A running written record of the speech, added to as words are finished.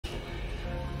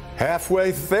Halfway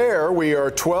there, we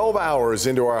are 12 hours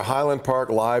into our Highland Park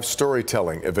live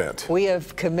storytelling event. We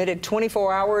have committed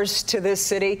 24 hours to this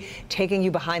city, taking you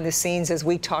behind the scenes as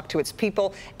we talk to its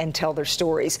people and tell their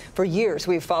stories. For years,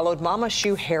 we've followed Mama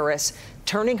Shu Harris,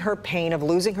 turning her pain of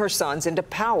losing her sons into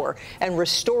power and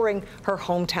restoring her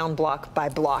hometown block by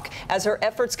block. As her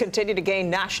efforts continue to gain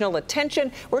national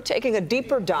attention, we're taking a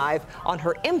deeper dive on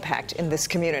her impact in this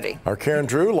community. Our Karen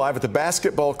Drew live at the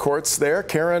basketball courts there.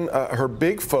 Karen, her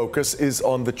big focus is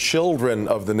on the children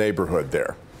of the neighborhood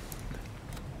there.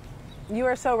 You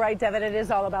are so right, Devin. It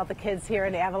is all about the kids here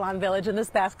in Avalon Village, and this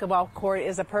basketball court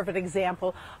is a perfect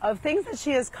example of things that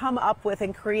she has come up with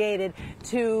and created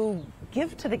to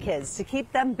give to the kids, to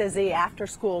keep them busy after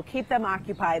school, keep them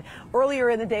occupied. Earlier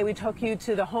in the day, we took you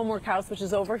to the homework house, which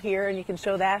is over here, and you can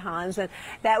show that, Hans. And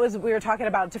that was, we were talking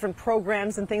about different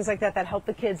programs and things like that that help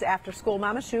the kids after school.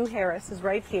 Mama Shu Harris is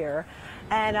right here.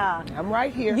 And I'm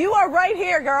right here. You are right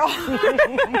here, girl.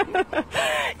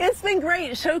 It's been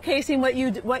great showcasing what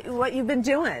you've been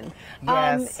doing.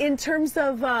 Yes. In terms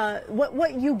of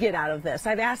what you get out of this.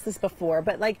 I've asked this before,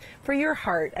 but like for your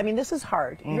heart, I mean, this is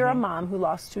hard. You're a mom who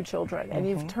lost 2 children, and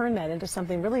you've turned that into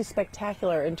something really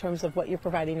spectacular in terms of what you're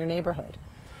providing your neighborhood.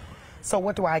 So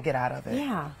what do I get out of it?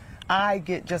 Yeah. I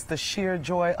get just the sheer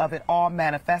joy of it all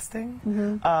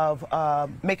manifesting, of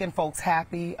making folks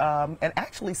happy, and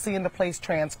actually seeing the place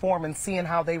transform and seeing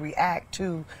how they react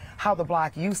to how the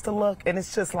block used to look. And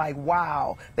it's just like,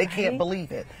 wow, they can't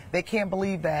believe it. They can't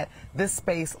believe that this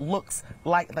space looks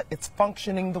like it's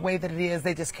functioning the way that it is.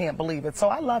 They just can't believe it. So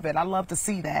I love it. I love to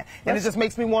see that. And it just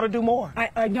makes me want to do more.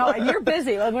 I know, and you're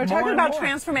busy. When we're talking about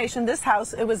transformation, this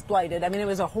house, it was blighted. I mean, it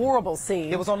was a horrible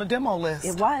scene. It was on the demo list.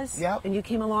 It was. Yep. And you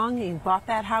came along and you bought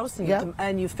that house and,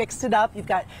 and you fixed it up. You've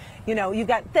got, you know, you've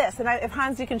got this. And if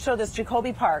Hans, you can show this,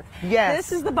 Jacoby Park. Yes.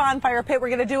 This is the bonfire pit. We're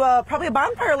going to do probably a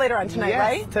bonfire later on tonight,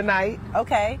 right? Tonight.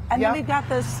 Okay. And then we've got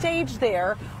the stage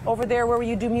there, over there where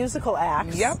you do musical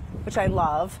acts. Yep. Which I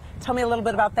love. Tell me a little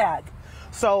bit about that.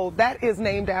 So that is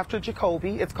named after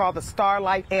Jacoby. It's called the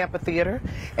Starlight Amphitheater,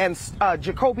 and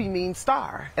Jacoby means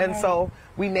star, and so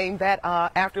we named that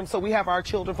after him. So we have our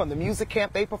children from the music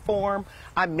camp. They perform.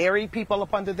 I married people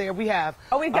up under there. We have.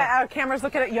 Oh, we've got our cameras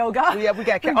looking at yoga. Yeah, we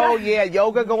got. Oh yeah,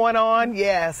 yoga going on.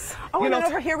 Yes. Oh, and then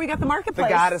over here we got the marketplace.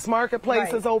 The Goddess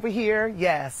Marketplace is over here.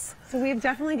 Yes. So we've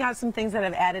definitely got some things that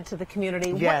have added to the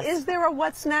community. Yes. Is there a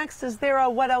what's next? Is there a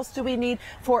what else do we need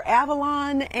for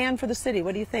Avalon and for the city?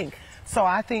 What do you think? So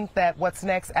I think that what's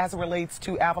next as it relates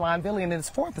to Avalon Village, and it's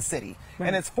for the city,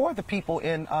 and it's for the people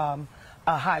in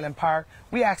Highland Park.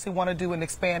 We actually want to do and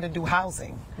expand and do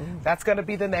housing. That's going to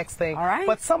be the next thing. All right.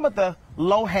 But some of the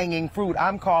low-hanging fruit,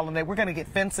 I'm calling it, we're going to get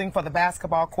fencing for the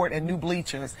basketball court and new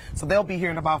bleachers. So they'll be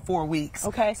here in about 4 weeks.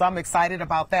 Okay. So I'm excited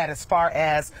about that as far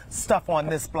as stuff on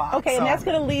this block. Okay, and that's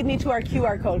going to lead me to our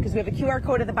QR code, because we have a QR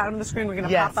code at the bottom of the screen we're going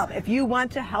to pop up. If you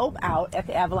want to help out at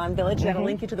the Avalon Village, that'll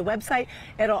link you to the website.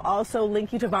 It'll also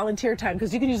link you to volunteer time,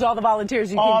 because you can use all the volunteers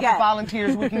you can get. All the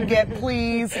volunteers we can get.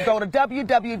 Please go to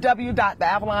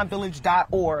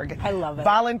www.theavalonvillage.org. I love it.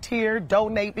 Volunteer,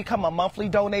 donate, become a monthly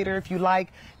donator if you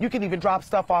like. You can even drop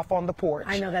stuff off on the porch.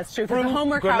 I know, that's true. Fruit, the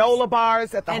homework granola house,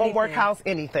 bars at the anything. homework house,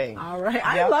 anything. All right.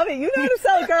 I love it. You know how to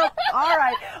sell it, girl. All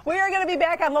right. We are going to be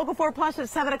back on Local 4 Plus at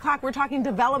 7 o'clock. We're talking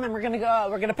development. We're going to go.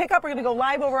 We're going to pick up. We're going to go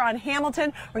live over on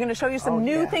Hamilton. We're going to show you some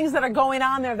new things that are going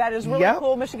on there. That is really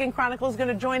cool. Michigan Chronicle is going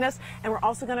to join us, and we're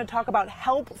also going to talk about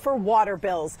help for water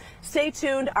bills. Stay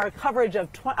tuned. Our coverage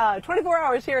of 24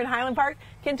 hours here in Highland Park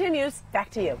continues. Back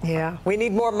to you. Yeah. We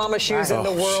need more Mama Shus in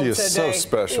the world today. She is so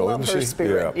special, we love isn't her she?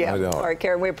 spirit. Yeah, I know. All right,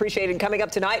 Karen, we appreciate it. Coming up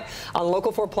tonight on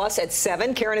Local 4 Plus at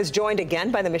 7, Karen is joined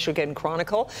again by the Michigan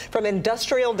Chronicle. From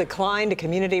industrial decline to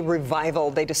community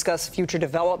revival, they discuss future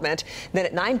development. Then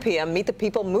at 9 p.m., meet the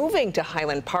people moving to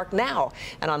Highland Park now.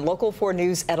 And on Local 4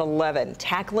 News at 11,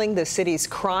 tackling the city's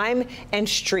crime and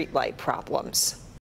streetlight problems.